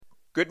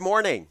Good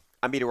morning.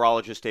 I'm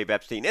meteorologist Dave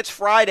Epstein. It's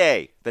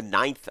Friday, the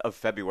 9th of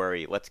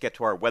February. Let's get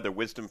to our weather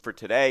wisdom for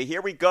today.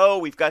 Here we go.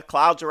 We've got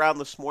clouds around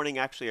this morning,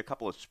 actually, a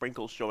couple of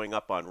sprinkles showing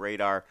up on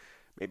radar,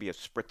 maybe a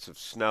spritz of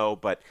snow,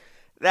 but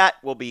that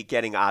will be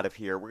getting out of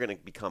here. We're going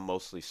to become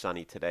mostly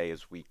sunny today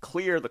as we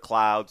clear the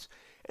clouds,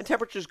 and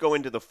temperatures go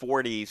into the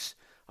 40s.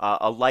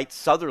 A light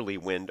southerly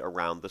wind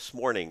around this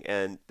morning.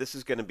 And this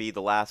is going to be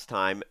the last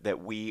time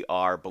that we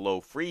are below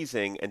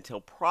freezing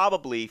until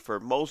probably for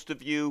most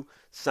of you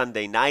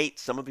Sunday night.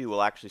 Some of you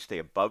will actually stay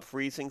above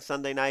freezing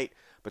Sunday night,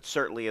 but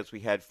certainly as we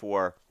head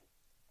for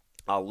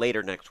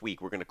later next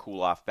week, we're going to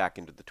cool off back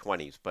into the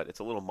 20s, but it's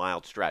a little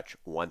mild stretch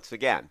once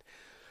again.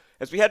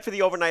 As we head for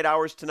the overnight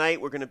hours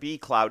tonight, we're going to be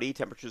cloudy,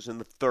 temperatures in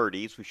the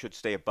 30s. We should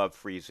stay above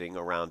freezing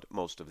around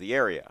most of the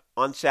area.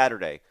 On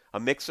Saturday,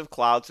 a mix of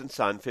clouds and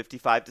sun,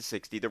 55 to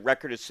 60. The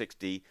record is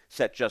 60,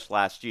 set just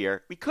last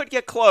year. We could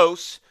get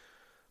close,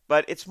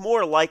 but it's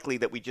more likely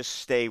that we just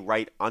stay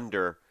right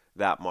under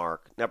that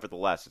mark.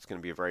 Nevertheless, it's going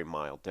to be a very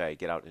mild day.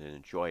 Get out and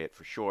enjoy it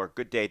for sure.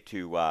 Good day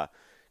to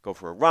go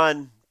for a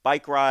run,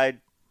 bike ride,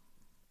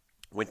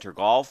 winter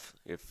golf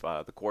if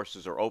the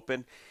courses are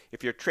open.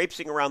 If you're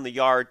traipsing around the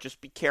yard,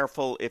 just be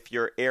careful. If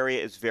your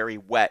area is very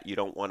wet, you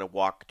don't want to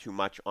walk too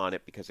much on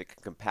it because it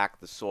can compact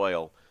the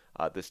soil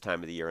this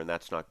time of the year, and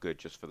that's not good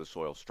just for the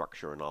soil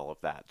structure and all of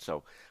that.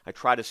 So I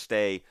try to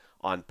stay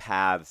on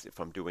paths if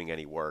I'm doing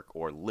any work,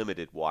 or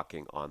limited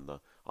walking on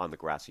the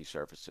grassy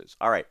surfaces.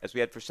 All right, as we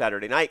head for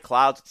Saturday night,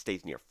 clouds, it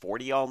stays near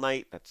 40 all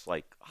night. That's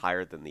like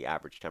higher than the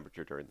average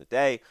temperature during the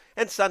day.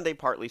 And Sunday,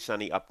 partly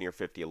sunny, up near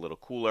 50, a little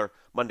cooler.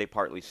 Monday,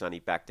 partly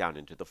sunny, back down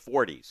into the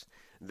 40s.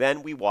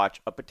 Then we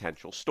watch a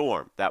potential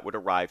storm. That would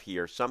arrive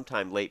here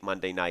sometime late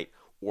Monday night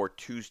or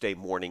Tuesday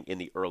morning in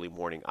the early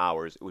morning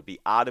hours. It would be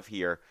out of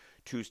here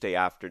Tuesday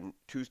afternoon,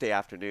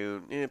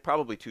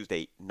 probably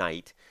Tuesday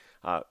night,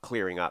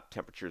 clearing up,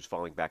 temperatures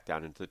falling back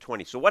down into the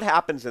 20s. So what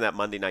happens in that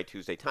Monday night,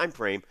 Tuesday time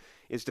frame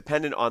is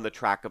dependent on the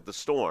track of the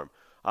storm.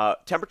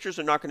 Temperatures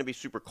are not going to be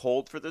super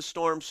cold for this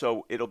storm,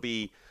 so it'll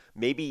be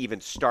maybe even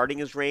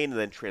starting as rain and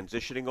then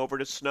transitioning over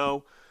to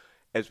snow.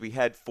 As we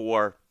head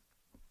for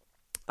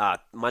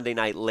Monday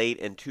night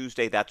late and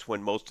Tuesday, that's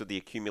when most of the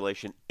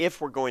accumulation, if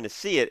we're going to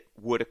see it,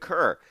 would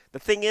occur. The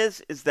thing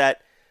is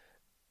that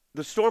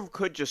the storm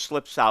could just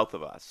slip south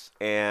of us,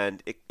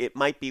 and it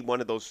might be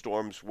one of those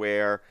storms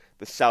where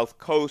the south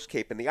coast,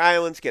 Cape and the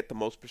Islands, get the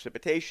most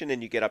precipitation,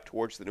 and you get up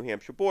towards the New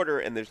Hampshire border,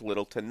 and there's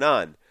little to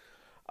none.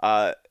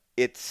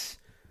 It's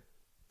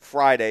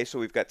Friday, so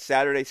we've got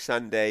Saturday,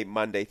 Sunday,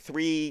 Monday,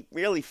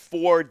 really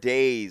 4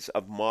 days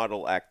of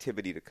model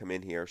activity to come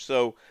in here.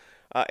 So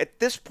at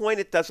this point,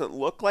 it doesn't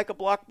look like a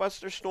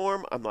blockbuster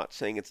storm. I'm not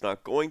saying it's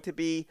not going to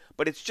be,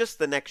 but it's just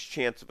the next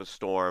chance of a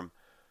storm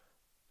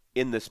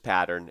in this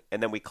pattern,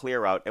 and then we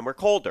clear out, and we're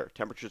colder.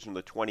 Temperatures in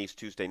the 20s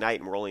Tuesday night,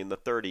 and we're only in the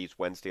 30s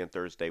Wednesday and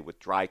Thursday with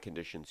dry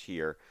conditions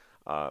here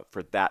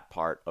for that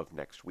part of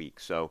next week.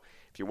 So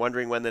if you're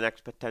wondering when the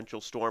next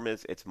potential storm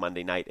is, it's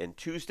Monday night and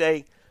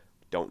Tuesday.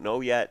 Don't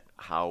know yet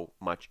how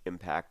much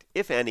impact,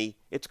 if any,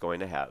 it's going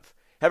to have.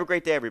 Have a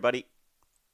great day, everybody.